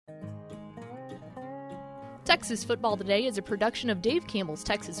Texas Football Today is a production of Dave Campbell's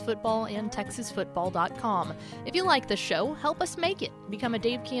Texas Football and TexasFootball.com. If you like the show, help us make it. Become a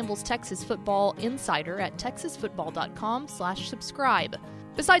Dave Campbell's Texas Football insider at TexasFootball.com/subscribe.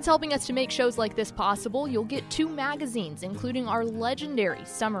 Besides helping us to make shows like this possible, you'll get 2 magazines, including our legendary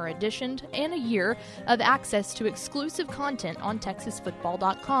summer edition, and a year of access to exclusive content on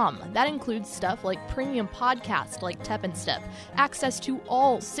TexasFootball.com. That includes stuff like premium podcasts like Tep and Step, access to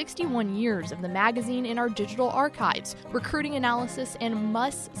all 61 years of the magazine in our digital archives, recruiting analysis, and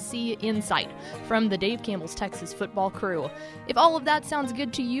must-see insight from the Dave Campbell's Texas Football crew. If all of that sounds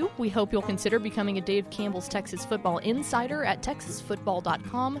good to you, we hope you'll consider becoming a Dave Campbell's Texas Football insider at TexasFootball.com/subscribe.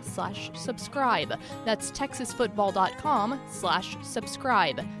 That's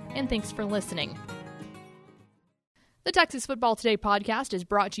TexasFootball.com/subscribe. And thanks for listening. The Texas Football Today podcast is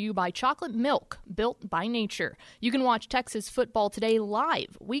brought to you by Chocolate Milk, built by nature. You can watch Texas Football Today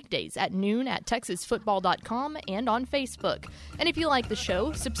live weekdays at noon at TexasFootball.com and on Facebook. And if you like the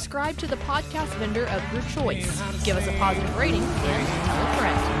show, subscribe to the podcast vendor of your choice. Give us a positive rating and tell a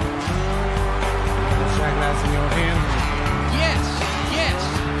friend. Shot glass in your hand. Yes,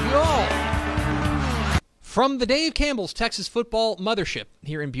 y'all. From the Dave Campbell's Texas Football Mothership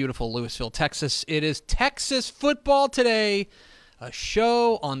here in beautiful Lewisville, Texas, it is Texas Football Today, a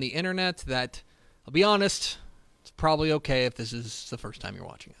show on the internet that, I'll be honest, it's probably okay if this is the first time you're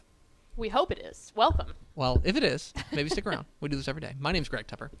watching it. We hope it is. Welcome. Well, if it is, maybe stick around. We do this every day. My name's Greg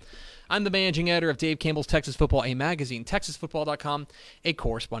Tepper. I'm the managing editor of Dave Campbell's Texas Football, a magazine, TexasFootball.com, a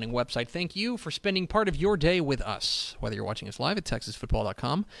corresponding website. Thank you for spending part of your day with us, whether you're watching us live at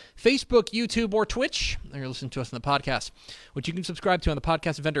TexasFootball.com, Facebook, YouTube, or Twitch, or you're listening to us on the podcast, which you can subscribe to on the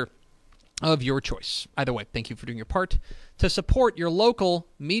podcast vendor of your choice. Either way, thank you for doing your part to support your local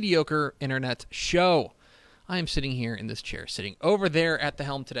mediocre internet show. I am sitting here in this chair, sitting over there at the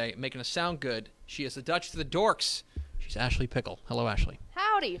helm today, making us sound good. She is the Dutch to the dorks. She's Ashley Pickle. Hello, Ashley.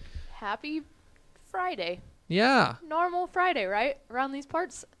 Howdy. Happy Friday. Yeah. Normal Friday, right? Around these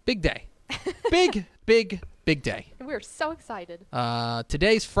parts. Big day. Big day. We're so excited.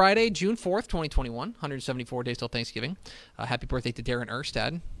 Today's Friday, June 4th, 2021. 174 days till Thanksgiving. Happy birthday to Darren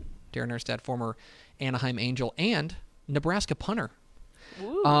Erstad. Darren Erstad, former Anaheim Angel and Nebraska punter.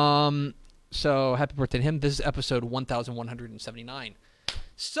 Ooh. So happy birthday to him. This is episode 1179.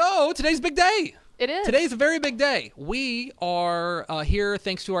 So today's a big day. It is. Today's a very big day. We are here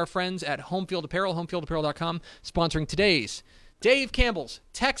thanks to our friends at Home Field Apparel, homefieldapparel.com, sponsoring today's Dave Campbell's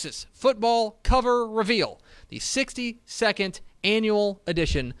Texas Football Cover Reveal, the 62nd annual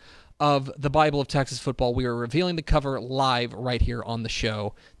edition of the Bible of Texas Football. We are revealing the cover live right here on the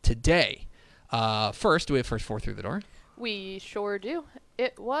show today. First, do we have first 4 through the door? We sure do.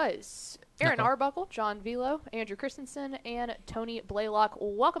 It was Aaron Arbuckle, John Velo, Andrew Christensen, and Tony Blaylock.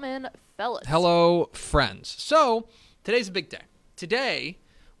 Welcome in, fellas. Hello, friends. So, today's a big day. Today,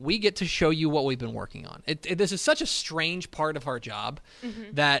 we get to show you what we've been working on. This is such a strange part of our job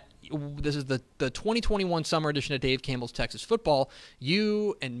that this is the 2021 summer edition of Dave Campbell's Texas Football.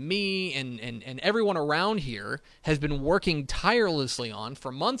 You and me and everyone around here has been working tirelessly on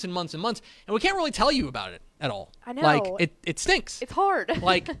for months and months and months, and we can't really tell you about it at all. I know. Like, it stinks. It's hard.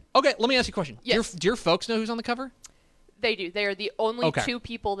 Like, okay, let me ask you a question. Yes. Do your folks know who's on the cover? They do. They are the only 2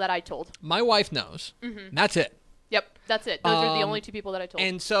 people that I told. My wife knows. That's it. Yep, that's it. Those are the only 2 people that I told.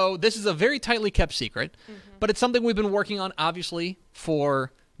 And so this is a very tightly kept secret, but it's something we've been working on, obviously,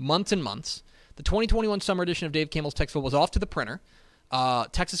 for months and months. The 2021 summer edition of Dave Campbell's Texas Football was off to the printer.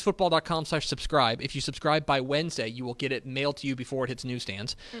 TexasFootball.com/subscribe. If you subscribe by Wednesday, you will get it mailed to you before it hits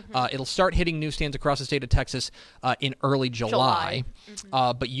newsstands. It'll start hitting newsstands across the state of Texas in early July.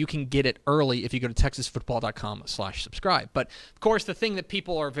 But you can get it early if you go to TexasFootball.com/subscribe. But, of course, the thing that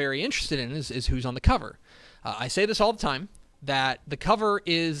people are very interested in is who's on the cover. I say this all the time, that the cover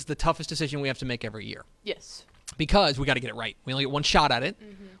is the toughest decision we have to make every year. Yes. Because we got to get it right. We only get one shot at it.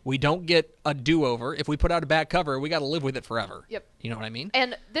 We don't get a do-over. If we put out a bad cover, we got to live with it forever. Yep. You know what I mean?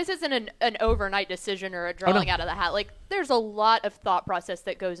 And this isn't an overnight decision or a drawing out of the hat. Like, there's a lot of thought process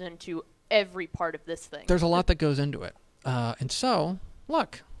that goes into every part of this thing. There's a lot that goes into it. And so,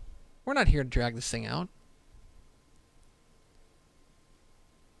 look, we're not here to drag this thing out.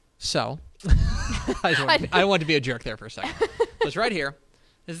 So, I wanted to be a jerk there for a second. So it's right here.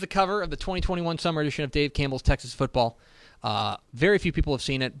 This is the cover of the 2021 summer edition of Dave Campbell's Texas Football. Very few people have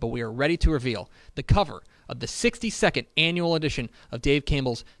seen it, but we are ready to reveal the cover of the 62nd annual edition of Dave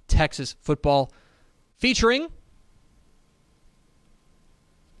Campbell's Texas Football, featuring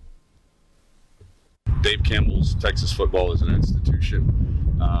Dave Campbell's Texas Football is an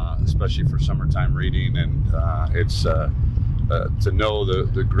institution, especially for summertime reading, and it's to know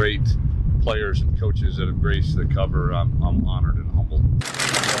the great players and coaches that have graced the cover, I'm honored and humbled.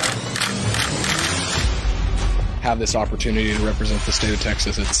 Have this opportunity to represent the state of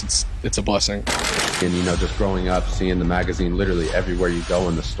Texas, it's a blessing. And, you know, just growing up, seeing the magazine literally everywhere you go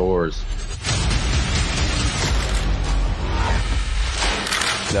in the stores.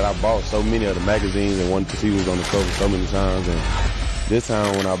 That I bought so many of the magazines and wanted to see who's on the cover so many times. And this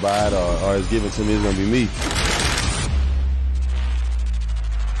time when I buy it or it's given to me, it's going to be me.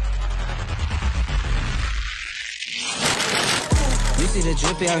 You see the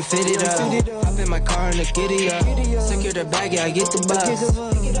drippy, I'm fitted up. Hop in my car and the giddy up. Secure the bag, yeah, I get the bus. Pick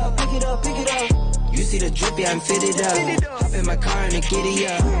it up, pick it up, pick it up. You see the drippy, I'm fitted up. Hop in my car and the giddy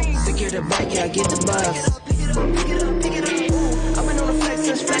up. Secure the bag, yeah, I get the bus. Pick it up, pick it up, pick it up. I've been on the flex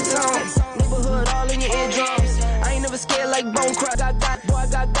since flex on. Neighborhood all in your eardrums. I ain't never scared like bone crack. Boy, I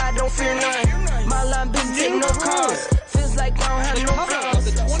got God, don't fear none. My line business take no calls. Feels like I don't have no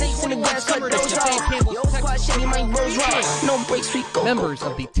flaws. Snakes in the grass, cut those off. Yo, squad shady, my bros rock. No breaks, we go. Members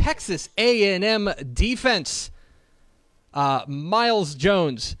of the Texas A&M defense, Miles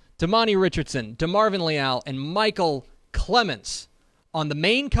Jones, Damani Richardson, DeMarvin Leal, and Michael Clements on the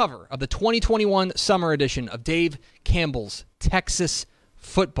main cover of the 2021 summer edition of Dave Campbell's Texas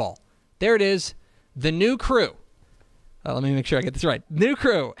Football. There it is, the new crew. Let me make sure I get this right. New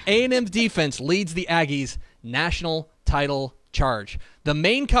crew, A&M's defense leads the Aggies' national title charge. The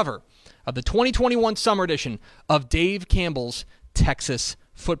main cover of the 2021 summer edition of Dave Campbell's Texas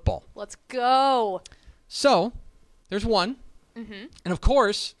Football. Let's go. So, there's one. Mm-hmm. And of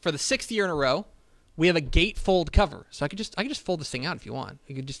course, for the 6th year in a row, we have a gatefold cover. So I could just fold this thing out if you want.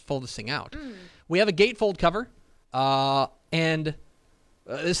 You could just fold this thing out. We have a gatefold cover, and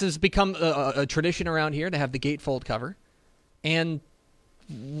this has become a tradition around here to have the gatefold cover. And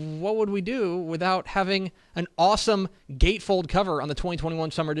what would we do without having an awesome gatefold cover on the 2021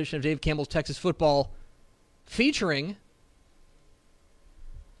 summer edition of Dave Campbell's Texas Football featuring...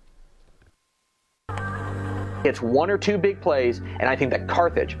 It's one or two big plays, and I think that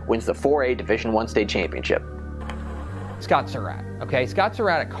Carthage wins the 4A Division I state championship. Scott Surratt. Okay, Scott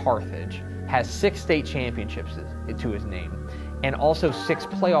Surratt at Carthage has 6 state championships to his name and also 6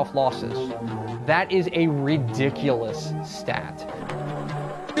 playoff losses. That is a ridiculous stat.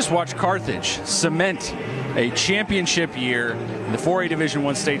 Just watch Carthage cement a championship year in the 4A Division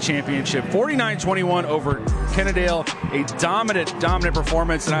I state championship, 49-21 over Kennedale, a dominant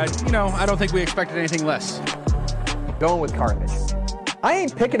performance, and I don't think we expected anything less. Going with Carthage. I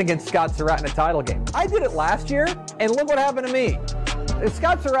ain't picking against Scott Surratt in a title game. I did it last year, and look what happened to me.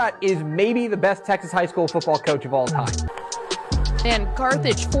 Scott Surratt is maybe the best Texas high school football coach of all time. And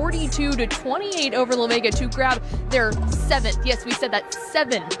Carthage 42-28 over La Vega to grab their 7th. Yes, we said that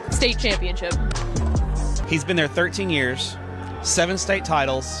 7th state championship. He's been there 13 years, 7 state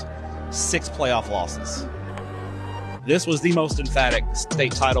titles, 6 playoff losses. This was the most emphatic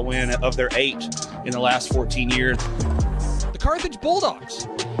state title win of their 8 in the last 14 years. The Carthage Bulldogs,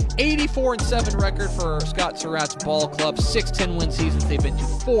 84-7 record for Scott Surratt's ball club, 6 10-win seasons. They've been to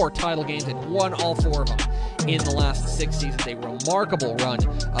 4 title games and won all 4 of them in the last 6 seasons. A remarkable run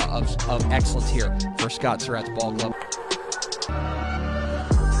of excellence here for Scott Surratt's ball club.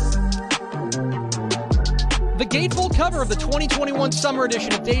 The gatefold cover of the 2021 summer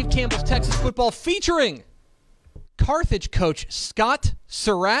edition of Dave Campbell's Texas Football featuring Carthage coach Scott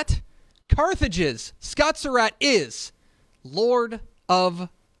Surratt. Carthage's Scott Surratt is Lord of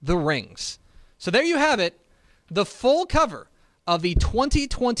the Rings. So there you have it, the full cover of the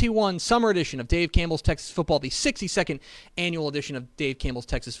 2021 summer edition of Dave Campbell's Texas Football, the 62nd annual edition of Dave Campbell's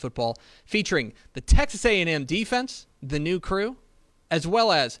Texas Football, featuring the Texas A&M defense, the new crew, as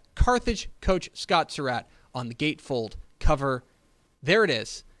well as Carthage coach Scott Surratt on the gatefold cover. There it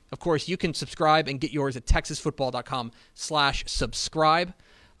is. Of course, you can subscribe and get yours at texasfootball.com/subscribe.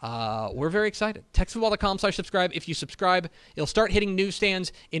 We're very excited. texasfootball.com/subscribe. If you subscribe, it'll start hitting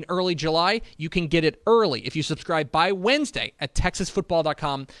newsstands in early July. You can get it early if you subscribe by Wednesday at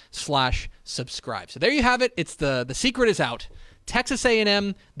texasfootball.com/subscribe. So there you have it. It's the secret is out. Texas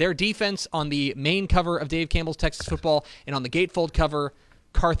A&M, their defense on the main cover of Dave Campbell's Texas Football, and on the gatefold cover,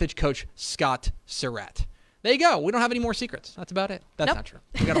 Carthage coach Scott Surratt. There you go. We don't have any more secrets. That's about it. That's not true.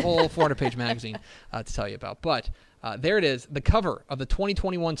 We got a whole 400-page magazine to tell you about. But there it is, the cover of the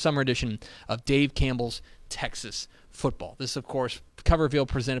 2021 summer edition of Dave Campbell's Texas Football. This is, of course, cover reveal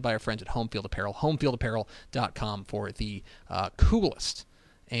presented by our friends at Homefield Apparel. Homefieldapparel.com for the coolest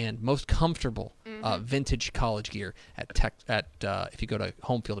and most comfortable vintage college gear if you go to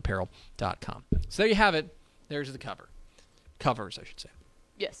homefieldapparel.com. So there you have it. There's the cover. Covers, I should say.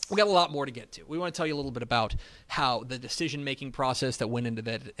 Yes. We got a lot more to get to. We want to tell you a little bit about how the decision-making process that went into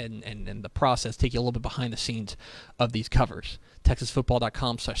that and the process, take you a little bit behind the scenes of these covers.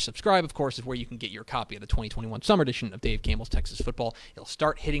 TexasFootball.com/subscribe, of course, is where you can get your copy of the 2021 summer edition of Dave Campbell's Texas Football. It'll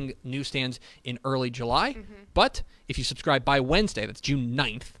start hitting newsstands in early July, but if you subscribe by Wednesday, that's June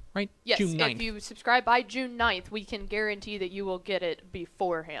 9th, right? Yes, June 9th. if you subscribe by June 9th, we can guarantee that you will get it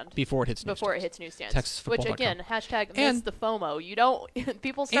beforehand. Before it hits newsstands. TexasFootball.com. Which, again, hashtag miss the FOMO. You don't,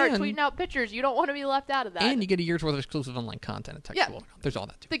 people start tweeting out pictures. You don't want to be left out of that. And you get a year's worth of exclusive online content at TexasFootball.com. There's all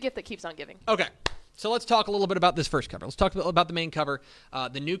that, too. The gift that keeps on giving. Okay. So let's talk a little bit about this first cover. Let's talk about the main cover,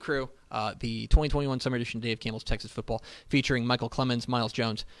 the new crew, the 2021 summer edition of Dave Campbell's Texas Football, featuring Michael Clemens, Miles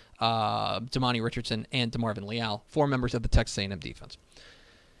Jones, Damani Richardson, and DeMarvin Leal, 4 members of the Texas A&M defense.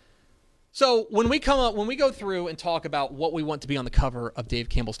 So when we go through and talk about what we want to be on the cover of Dave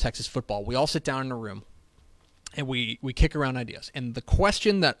Campbell's Texas Football, we all sit down in a room and we kick around ideas. And the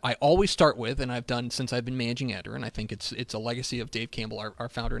question that I always start with, and I've done since I've been managing editor, and I think it's a legacy of Dave Campbell, our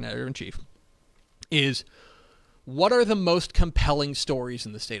founder and editor-in-chief, is what are the most compelling stories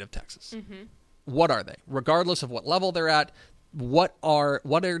in the state of Texas? What are they? Regardless of what level they're at, what are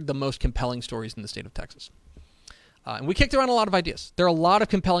the most compelling stories in the state of Texas? And we kicked around a lot of ideas. There are a lot of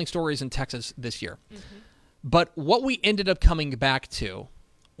compelling stories in Texas this year. But what we ended up coming back to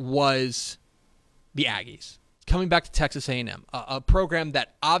was the Aggies. Coming back to Texas A&M, a program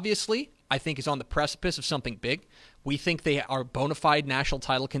that obviously I think is on the precipice of something big. We think they are bona fide national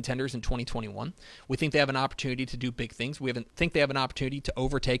title contenders in 2021. We think they have an opportunity to do big things. We think they have an opportunity to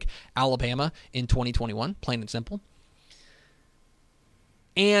overtake Alabama in 2021, plain and simple.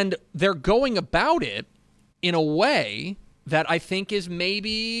 And they're going about it in a way that I think is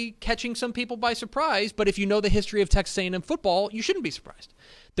maybe catching some people by surprise, but if you know the history of Texas A&M football, you shouldn't be surprised.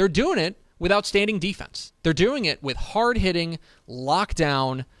 They're doing it with outstanding defense. They're doing it with hard-hitting,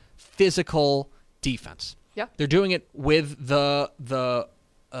 lockdown, physical defense. Yeah. They're doing it with the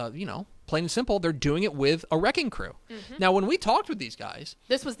plain and simple, they're doing it with a wrecking crew. Now, when we talked with these guys,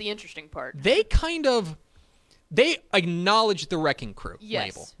 this was the interesting part. They acknowledge the wrecking crew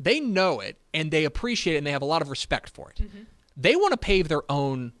label. They know it, and they appreciate it, and they have a lot of respect for it. They want to pave their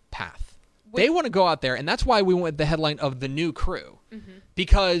own path. They want to go out there, and that's why we went with the headline of the new crew,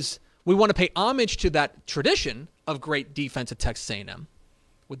 because we want to pay homage to that tradition of great defense at Texas A&M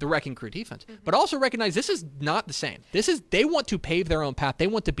with the wrecking crew defense, but also recognize this is not the same. They want to pave their own path. They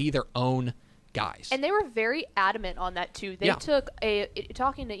want to be their own guys. And they were very adamant on that too. They took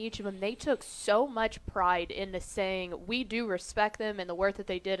talking to each of them, they took so much pride into saying we do respect them and the work that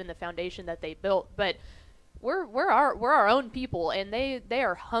they did and the foundation that they built, but we're our own people, and they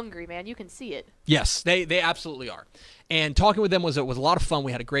are hungry, man. You can see it. Yes, they absolutely are. And talking with them was a lot of fun.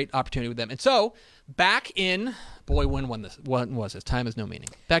 We had a great opportunity with them. And so back in when was this? Time has no meaning.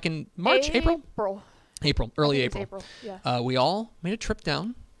 Back in March, April, early April. Yeah. We all made a trip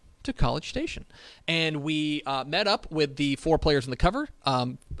down to College Station, and we met up with the 4 players in the cover,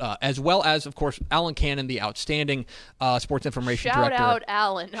 as well as, of course, Alan Cannon, the outstanding sports information director. Shout out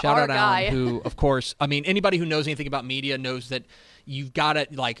Alan, Shout our out guy. Alan, who, of course, I mean, anybody who knows anything about media knows that you've got to,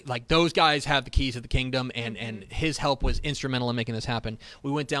 like those guys have the keys of the kingdom, and his help was instrumental in making this happen.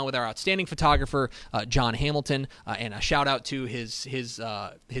 We went down with our outstanding photographer, John Hamilton, and a shout out to his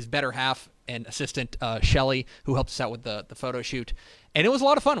better half and assistant, Shelly, who helped us out with the photo shoot. And it was a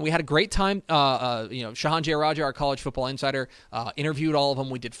lot of fun. We had a great time. Shahan Jayaraja, our college football insider, interviewed all of them.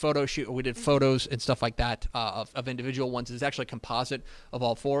 We did photos and stuff like that of individual ones. It's actually a composite of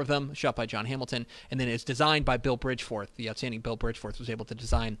all 4 of them, shot by John Hamilton. And then it's designed by Bill Bridgeforth. The outstanding Bill Bridgeforth was able to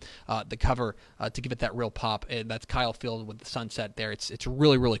design the cover to give it that real pop. And that's Kyle Field with the sunset there. It's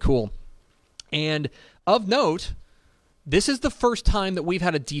really, really cool. And of note, this is the first time that we've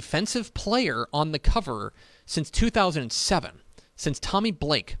had a defensive player on the cover since 2007. Since Tommy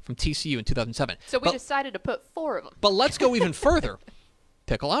Blake from TCU in 2007. So we decided to put 4 of them. But let's go even further.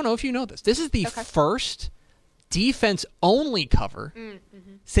 Pickle, I don't know if you know this. This is the first defense-only cover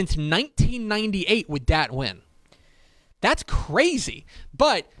since 1998 with Dat Win. That's crazy.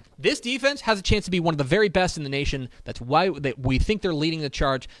 But this defense has a chance to be one of the very best in the nation. That's why we think they're leading the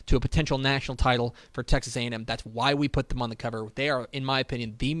charge to a potential national title for Texas A&M. That's why we put them on the cover. They are, in my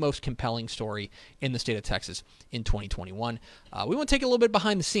opinion, the most compelling story in the state of Texas in 2021. We want to take a little bit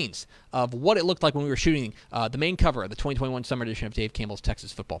behind the scenes of what it looked like when we were shooting the main cover of the 2021 summer edition of Dave Campbell's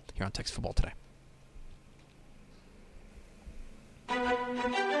Texas Football here on Texas Football Today.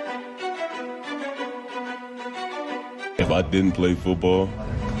 If I didn't play football,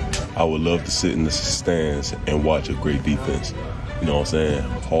 I would love to sit in the stands and watch a great defense. You know what I'm saying?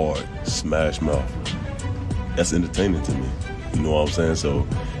 Hard, smash mouth. That's entertaining to me. You know what I'm saying? So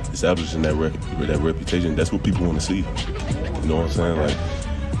establishing that reputation, that's what people want to see. You know what I'm saying? Like,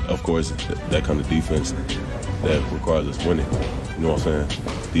 of course, that kind of defense that requires us winning. You know what I'm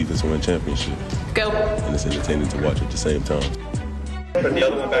saying? Defense win championship. Go. And it's entertaining to watch at the same time. Put the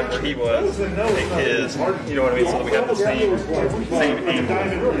other one back where he was, take his, you know what I mean, so that we have the same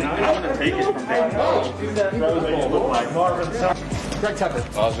angle. And I'm going to take it from there. Greg Tepper.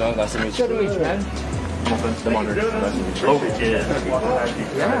 Awesome, nice to meet you. Good to meet you, man. I'm honored. Nice to meet you. Okay,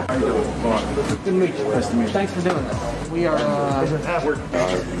 Yeah. Good to meet you. Nice to meet you. Thanks for doing this. We are, I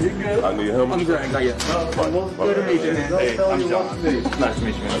need him. I'm Greg. Good to meet you, man. Hey, I'm John. Nice to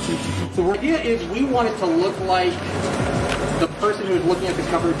meet you, man. So the idea is we want it to look like the person who's looking at the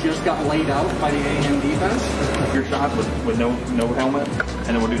cover just got laid out by the A&M defense. Your shot with no helmet, and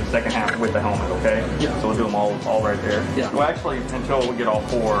then we'll do the second half with the helmet, okay? Yeah. So we'll do them all right there. Yeah. Well, actually, until we get all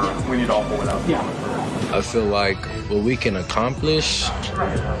four, we need all four without the helmet. I feel like what we can accomplish,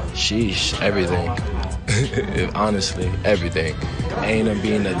 sheesh, everything. Honestly, everything. A&M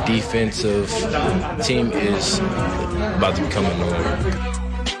being a defensive team is about to become a norm.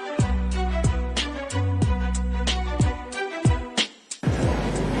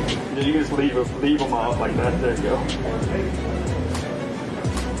 You just leave them off like that. There you go.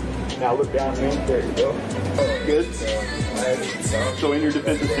 Now look down here. There you go. Good. So in your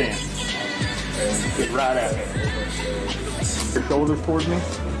defensive stance, get right at me. Your shoulders towards me.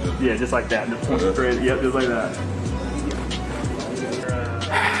 Yeah, just like that. Just point straight. Yep, just like that.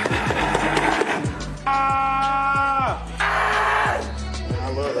 I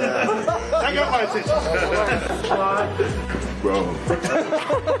love that. That got my attention. Bro.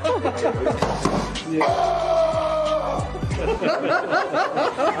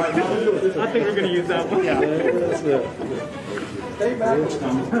 I think we're going to use that one. Yeah. That's it. Stay back.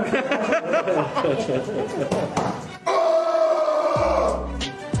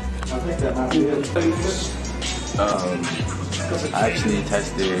 I think that might be it. I actually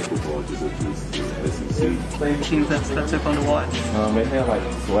tested football just at SEC. Playing teams that's so fun to watch. They have like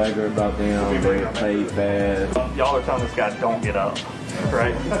swagger about them. They play fast. Y'all are telling this guy don't get up,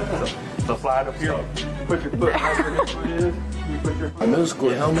 right? So slide up here. Put your foot right where your foot is. You put your foot. A middle school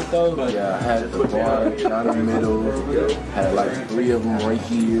helmet though, yeah, I had the bar down the middle, had like 3 of them right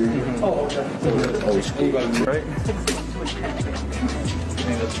here. Old school. Right?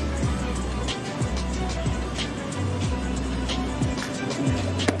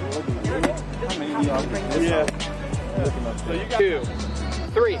 Yeah. So you got 2,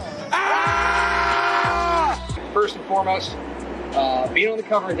 3. First and foremost, being on the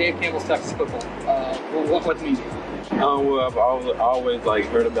cover of Dave Campbell's Texas Football. What's mean? Well, I've always like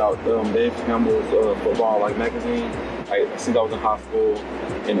heard about Dave Campbell's football magazine. Since I was in high school,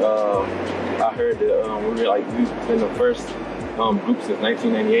 and I heard that we've been the first group since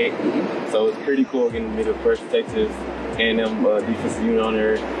 1998. So it's pretty cool getting to be the first Texas A&M defensive unit on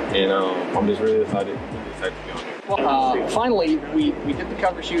there, and I'm just really excited to be on there. Well, finally, we did the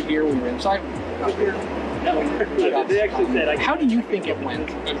cover shoot here. We were inside. They actually said, how do you think it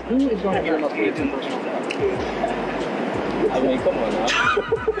went? And who is going to be the most hated person? I mean, come on now.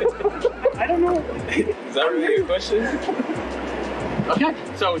 I don't know. Is that really a question? Okay,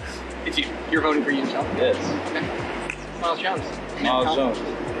 so it's you. You're voting for yourself. Yes. Okay. Miles Jones. Miles Jones.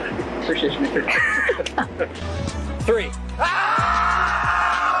 Appreciate you, Mr. 3.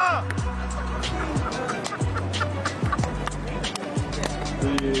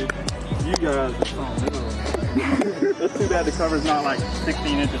 Dude, you guys are something else. That's too bad the cover's not like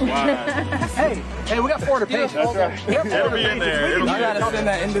 16 inches wide. Hey, we got 400 pages. That's right. It'll be in there. You gotta send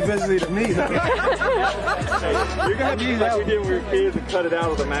that individually to me. You're gonna have to use like we did when we were kids and cut it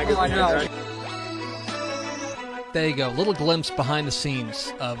out of the magazine. Right? There you go. Little glimpse behind the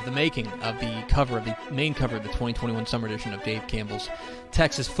scenes of the making of the cover of the main cover of the 2021 summer edition of Dave Campbell's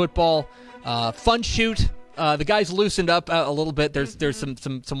Texas Football. Fun shoot. The guys loosened up a little bit. There's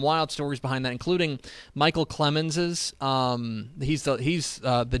some wild stories behind that, including Michael Clemens's. He's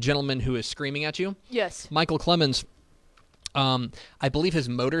the gentleman who is screaming at you. Yes. Michael Clemens. I believe his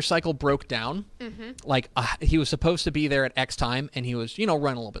motorcycle broke down. Mm-hmm. He was supposed to be there at X time, and he was running a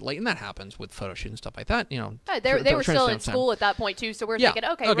little bit late, and that happens with photo shoots and stuff like that. They were still in school at that point too, so we're thinking,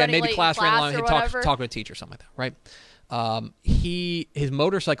 running maybe late class ran long. or He whatever. talk to a teacher, something like that, right? His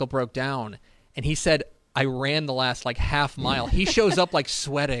motorcycle broke down, and he said, I ran the last half mile. He shows up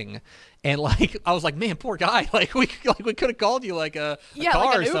sweating And like I was like, man, poor guy. Like we could have called you like a car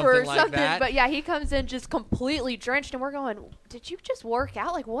like or an something Uber or like something. that. But yeah, he comes in just completely drenched, and we're going, "Did you just work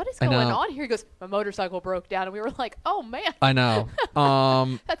out? Like, what is going on here?" He goes, "My motorcycle broke down," and we were like, "Oh man." I know.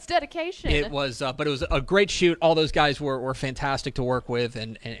 That's dedication. It was, but it was a great shoot. All those guys were fantastic to work with,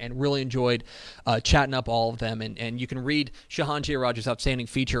 and really enjoyed chatting up all of them. And you can read Shahan J. Rogers' outstanding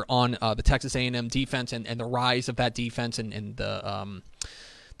feature on the Texas A&M defense and the rise of that defense and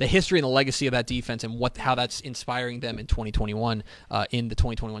the history and the legacy of that defense and how that's inspiring them in 2021 in the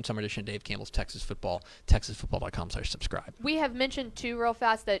 2021 summer edition of Dave Campbell's Texas Football, texasfootball.com/subscribe. We have mentioned, too, real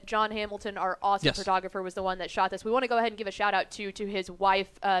fast, that John Hamilton, our awesome photographer, was the one that shot this. We want to go ahead and give a shout-out to his wife,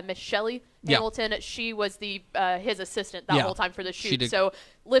 Miss Shelley Hamilton. She was his assistant that whole time for the shoot. So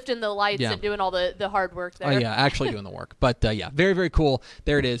lifting the lights and doing all the hard work there. Actually doing the work. But, very, very cool.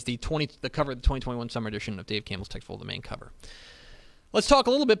 There it is, the cover of the 2021 summer edition of Dave Campbell's Texas Football, the main cover. Let's talk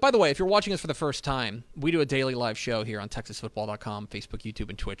a little bit. By the way, if you're watching us for the first time, we do a daily live show here on TexasFootball.com, Facebook, YouTube,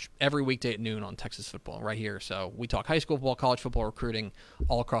 and Twitch every weekday at noon on Texas Football right here. So we talk high school football, college football, recruiting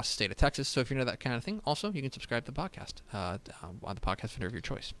all across the state of Texas. So if you're into that kind of thing, also, you can subscribe to the podcast on the podcast vendor of your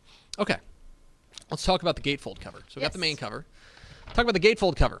choice. Okay, let's talk about the gatefold cover. So we got the main cover. Talk about the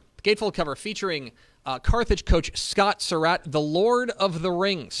gatefold cover. The gatefold cover featuring Carthage coach Scott Surratt, the Lord of the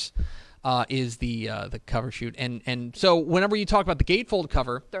Rings. Is the cover shoot. And so whenever you talk about the gatefold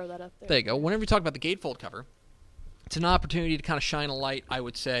cover, throw that up there. There you go. Whenever you talk about the gatefold cover, it's an opportunity to kind of shine a light, I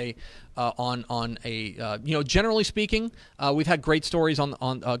would say, on a generally speaking, we've had great stories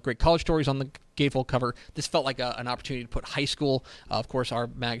on great college stories on the gatefold cover. This felt like an opportunity to put high school. Of course, our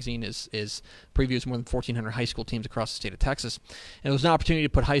magazine is previews more than 1,400 high school teams across the state of Texas, and it was an opportunity to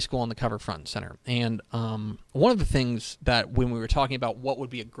put high school on the cover front and center. And one of the things that when we were talking about what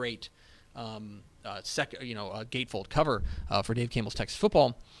would be a great gatefold cover for Dave Campbell's Texas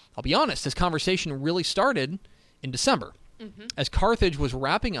Football, I'll be honest, this conversation really started in December as Carthage was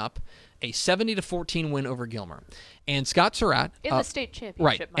wrapping up a 70-14 win over Gilmer, and Scott Surratt in the state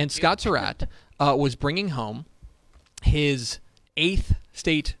championship, right? And Scott Surratt was bringing home his 8th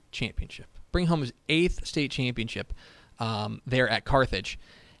state championship. There at Carthage,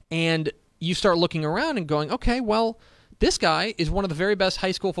 and you start looking around and going, okay, well, this guy is one of the very best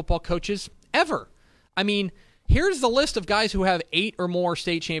high school football coaches ever. I mean, here's the list of guys who have 8 or more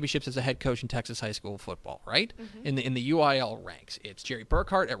state championships as a head coach in Texas high school football, right? In the UIL ranks. It's Jerry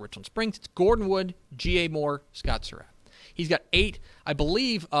Burkhart at Richland Springs. It's Gordon Wood, G.A. Moore, Scott Surratt. He's got 8, I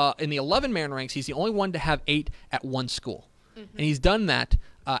believe, in the 11-man ranks. He's the only one to have 8 at one school. And he's done that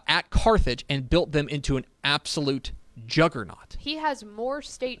at Carthage and built them into an absolute juggernaut. He has more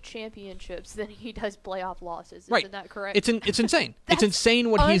state championships than he does playoff losses. Right. Isn't that correct? It's insane. It's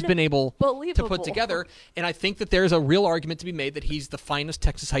insane what he's been able to put together. And I think that there's a real argument to be made that he's the finest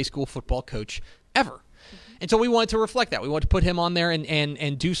Texas high school football coach ever. And so we wanted to reflect that. We wanted to put him on there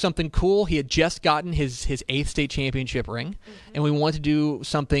and do something cool. He had just gotten his 8th state championship ring, and we wanted to do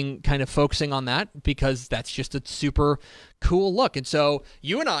something kind of focusing on that because that's just a super cool look. And so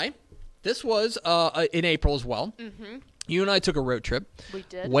you and I, this was in April as well. You and I took a road trip. We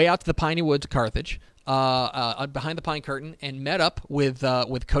did. Way out to the Piney Woods, Carthage, behind the Pine Curtain, and met up with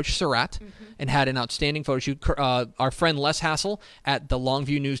Coach Surratt and had an outstanding photo shoot. Our friend Les Hassel at the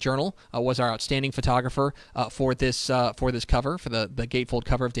Longview News Journal was our outstanding photographer for this cover, for the gatefold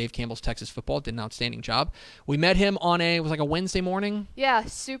cover of Dave Campbell's Texas Football. Did an outstanding job. We met him on a Wednesday morning. Yeah,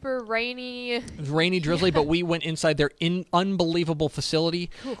 super rainy. It was rainy, drizzly, but we went inside their unbelievable facility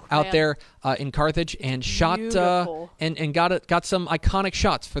out there in Carthage and shot and got some iconic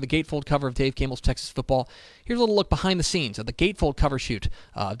shots for the gatefold cover of Dave Campbell's Texas Football. Here's a little look behind the scenes of the gatefold cover shoot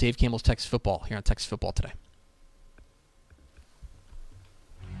of Dave Campbell's Texas Football here on Texas Football Today.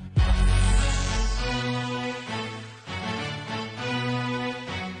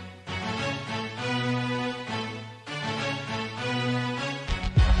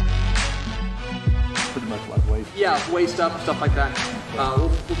 Pretty much like waist. Yeah, waist up, stuff like that. We'll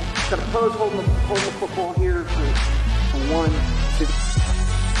got a pose holding the football here for 1, 2.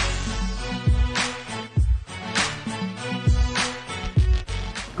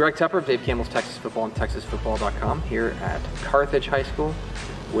 Greg Tepper of Dave Campbell's Texas Football and TexasFootball.com here at Carthage High School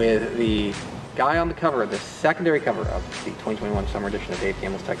with the guy on the cover, the secondary cover of the 2021 summer edition of Dave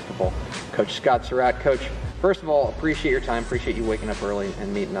Campbell's Texas Football, Coach Scott Surratt. Coach, first of all, appreciate your time, appreciate you waking up early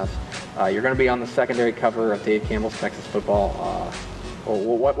and meeting us. You're going to be on the secondary cover of Dave Campbell's Texas Football.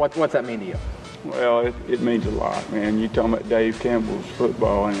 What's that mean to you? Well, it means a lot, man. You're talking about Dave Campbell's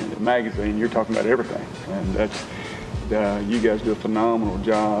Football and the magazine, you're talking about everything. And you guys do a phenomenal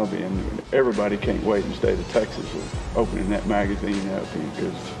job, and everybody can't wait in the state of Texas of opening that magazine up,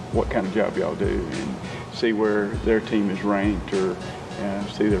 because what kind of job y'all do, and see where their team is ranked, or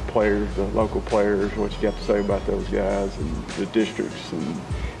see their players, the local players, what you got to say about those guys, and the districts,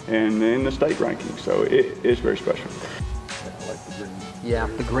 and in the state rankings. So it's very special. Yeah,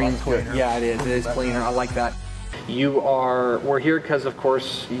 the green's good. Yeah, it is. It is cleaner. I like that. We're here because, of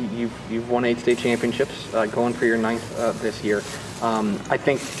course, you've won 8 state championships, going for your 9th this year. I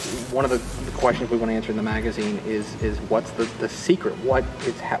think one of the questions we want to answer in the magazine is what's the secret? What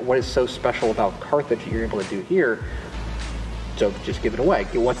is so special about Carthage that you're able to do here? So just give it away.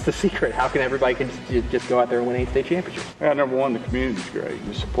 What's the secret? How can everybody just go out there and win 8 state championships? Yeah, number one, the community's great.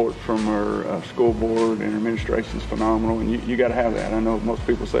 The support from our school board and administration is phenomenal, and you got to have that. I know most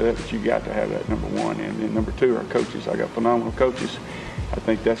people say that, but you got to have that, number one. And then number two, our coaches. I got phenomenal coaches. I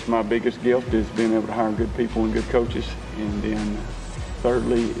think that's my biggest gift, is being able to hire good people and good coaches. And then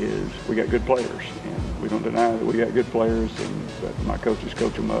thirdly is we got good players, and we don't deny that we got good players, but my coaches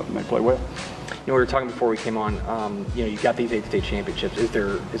coach them up and they play well. We were talking before we came on, you got these 8 state championships. Is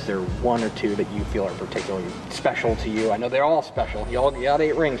there one or two that you feel are particularly special to you? I know they're all special. You got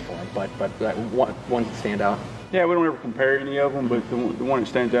 8 rings for them, but one that stand out? Yeah, we don't ever compare any of them, but the one that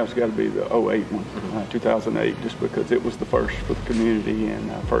stands out has got to be the 08 one, 2008, just because it was the first for the community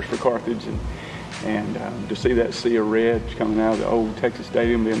and first for Carthage. And to see that sea of red coming out of the old Texas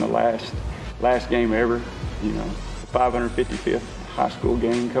Stadium, being the last game ever, the 555th high school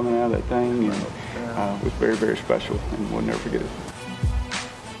game coming out of that thing, and was very, very special, and we'll never forget it.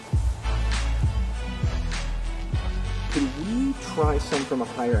 Can we try some from a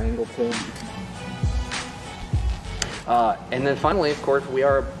higher angle, Tim? And then finally, of course,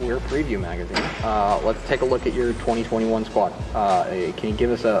 we're a preview magazine. Let's take a look at your 2021 squad. Can you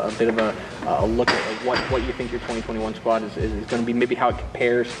give us a bit of a look at what you think your 2021 squad is going to be, maybe how it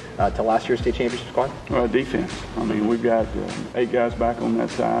compares to last year's state championship squad? Defense. I mean, we've got 8 guys back on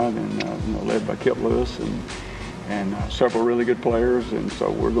that side, and led by Kip Lewis, and several really good players, and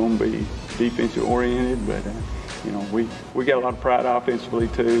so we're going to be defensive oriented, but we got a lot of pride offensively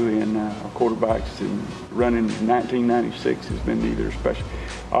too, and our quarterbacks, and running 1996 has been either special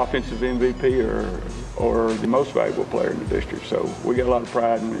offensive MVP or the most valuable player in the district. So we got a lot of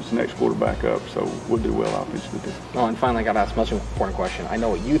pride in this next quarterback up, so we'll do well offensively too. Oh, and finally, I got to ask the most important question. I know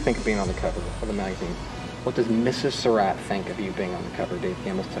what you think of being on the cover of the magazine. What does Mrs. Surratt think of you being on the cover of Dave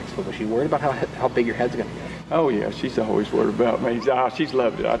Campbell's Texas Football? Is she worried about how big your head's going to get? Oh yeah, she's always worried about me. She's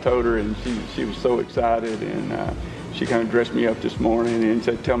loved it. I told her, and she was so excited, and she kind of dressed me up this morning and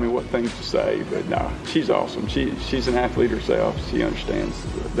said, "Tell me what things to say." But no, she's awesome. She's an athlete herself. She understands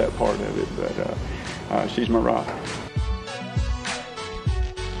that part of it. But she's my rock.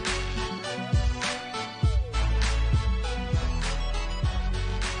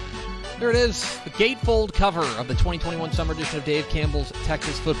 There it is, the gatefold cover of the 2021 summer edition of Dave Campbell's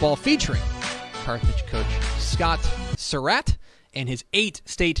Texas Football, featuring Carthage coach Scott Surratt and his 8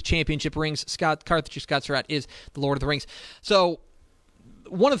 state championship rings. Carthage Scott Surratt is the Lord of the Rings. So,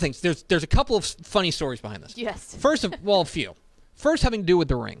 one of the things, there's a couple of funny stories behind this. Yes. A few. First, having to do with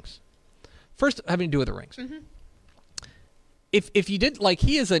the rings. Mm-hmm. If you did,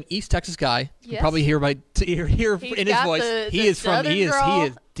 he is an East Texas guy. You can probably hear in his voice.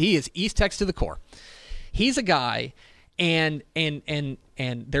 He is East Texas to the core. He's a guy, and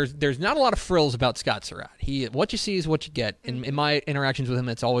there's not a lot of frills about Scott Surratt. What you see is what you get. In my interactions with him,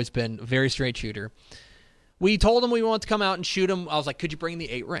 it's always been a very straight shooter. We told him we wanted to come out and shoot him. I was like, could you bring the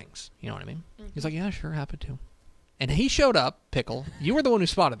 8 rings? You know what I mean? Mm-hmm. He's like, yeah, sure, happy to. And he showed up, Pickle. You were the one who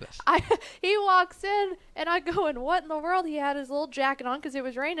spotted this. He walks in, and I go, and what in the world? He had his little jacket on because it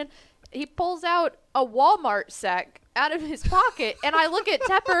was raining. He pulls out a Walmart sack out of his pocket, and I look at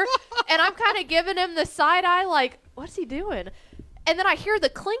Tepper, and I'm kind of giving him the side eye, like, what's he doing? And then I hear the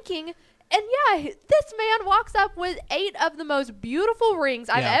clinking, and yeah, this man walks up with 8 of the most beautiful rings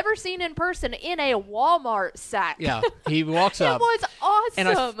I've ever seen in person in a Walmart sack. Yeah, he walks up. It was awesome. And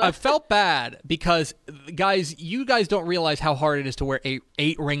I felt bad because, you guys don't realize how hard it is to wear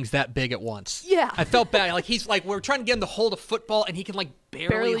 8 rings that big at once. Yeah. I felt bad. We're trying to get him to hold a football, and he can,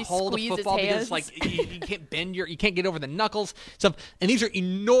 barely hold a football because you can't you can't get over the knuckles stuff. And these are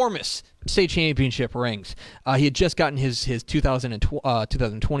enormous state championship rings. He had just gotten his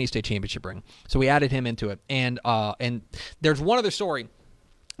 2020 state championship ring, so we added him into it. And there's one other story,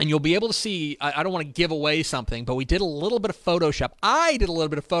 and you'll be able to see. I don't want to give away something, but we did a little bit of Photoshop. I did a little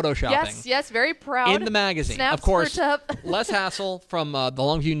bit of Photoshopping. Yes, very proud. In the magazine, Snaps of course. Les Hassel from the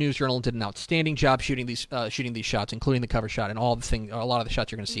Longview News Journal did an outstanding job shooting these shots, including the cover shot and a lot of the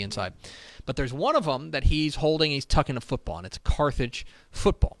shots you're going to see inside. But there's one of them that he's holding. He's tucking a football, and it's a Carthage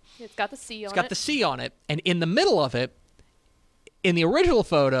football. It's got the C on it. It's got the C on it, and in the middle of it, in the original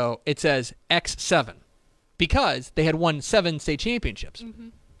photo, it says X7 because they had won 7 state championships. Mm-hmm.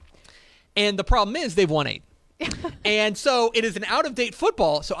 And the problem is they've won 8. And so it is an out-of-date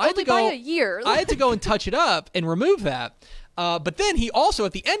football. So I had to go. By a year. I had to go and touch it up and remove that. But then he also,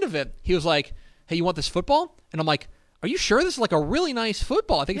 at the end of it, he was like, "Hey, you want this football?" And I'm like, "Are you sure this is like a really nice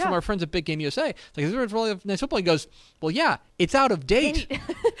football?" I think it's from our friends at Big Game USA. It's like, "This is a really nice football." He goes, "Well, yeah, it's out of date."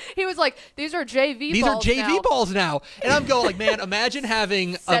 He was like, "These are JV These balls are JV now. balls now." And I'm going like, man, imagine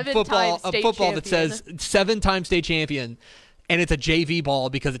having a football that says 7-time state champion. And it's a JV ball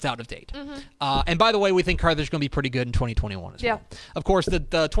because it's out of date. Mm-hmm. And by the way, we think Carthage is going to be pretty good in 2021 as well. Of course, the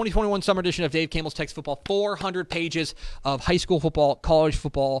 2021 summer edition of Dave Campbell's Texas Football, 400 pages of high school football, college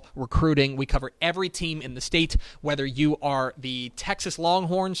football, recruiting. We cover every team in the state, whether you are the Texas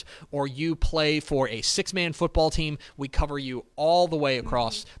Longhorns or you play for a 6-man football team. We cover you all the way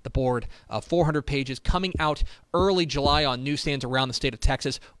across the board. 400 pages coming out early July on newsstands around the state of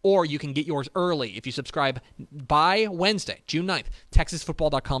Texas, or you can get yours early if you subscribe by Wednesday, June 9th,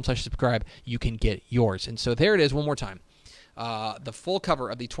 texasfootball.com/subscribe. You can get yours. And so there it is one more time. The full cover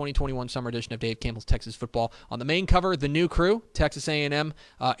of the 2021 summer edition of Dave Campbell's Texas Football. On the main cover, the new crew, Texas A&M,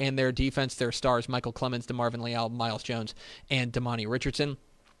 and their defense, their stars, Michael Clemens, DeMarvin Leal, Miles Jones, and Damani Richardson.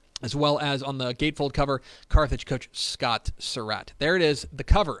 As well as on the gatefold cover, Carthage coach Scott Surratt. There it is, the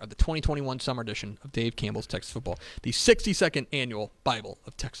cover of the 2021 summer edition of Dave Campbell's Texas Football, the 62nd annual Bible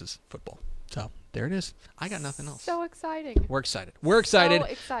of Texas Football. So there it is. I got nothing else. So exciting. We're excited. We're excited. So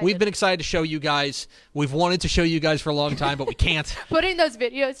excited. We've been excited to show you guys. We've wanted to show you guys for a long time, but we can't. Putting those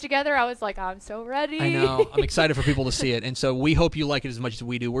videos together, I was like, I'm so ready. I know. I'm excited for people to see it. And so we hope you like it as much as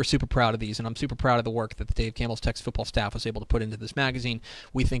we do. We're super proud of these, and I'm super proud of the work that the Dave Campbell's Texas Football staff was able to put into this magazine.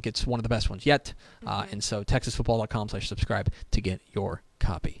 We think it's one of the best ones yet. And so texasfootball.com/subscribe to get your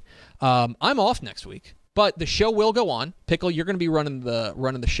copy. I'm off next week, but the show will go on. Pickle, you're going to be running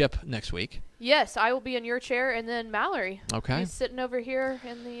the ship next week. Yes, I will be in your chair, and then Mallory. Okay. He's sitting over here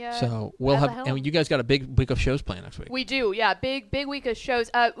in the. So we'll have, and you guys got a big week of shows planned next week. We do, yeah, big week of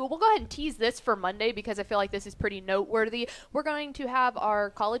shows. We'll go ahead and tease this for Monday because I feel like this is pretty noteworthy. We're going to have our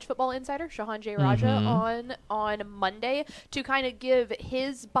college football insider Shahan J. Raja on Monday to kind of give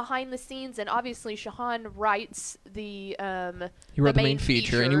his behind the scenes, and obviously Shahan writes the. He wrote the main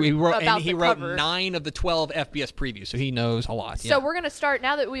feature, and he wrote cover. 9 of the 12 FBS previews, so he knows a lot. So we're gonna start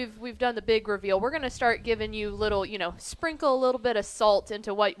now that we've done the big reveal. We're going to start giving you little, sprinkle a little bit of salt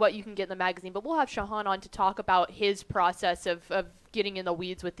into what you can get in the magazine. But we'll have Shahan on to talk about his process of getting in the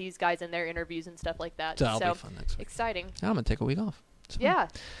weeds with these guys and their interviews and stuff like that. So that'll be fun next week. Exciting. I'm going to take a week off. Yeah,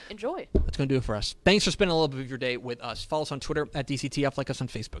 enjoy. That's going to do it for us. Thanks for spending a little bit of your day with us. Follow us on Twitter at DCTF. Like us on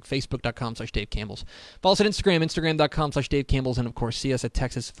Facebook, facebook.com/Dave Campbell's. Follow us on Instagram, instagram.com/Dave Campbell's. And, of course, see us at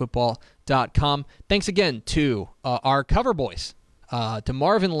texasfootball.com. Thanks again to our cover boys, to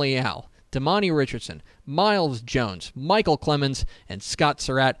Marvin Leal, Damani Richardson, Miles Jones, Michael Clemens, and Scott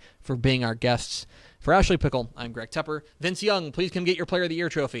Surratt for being our guests. For Ashley Pickle, I'm Greg Tepper. Vince Young, please come get your Player of the Year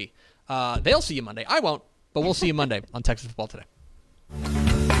trophy. They'll see you Monday. I won't, but we'll see you Monday on Texas Football Today.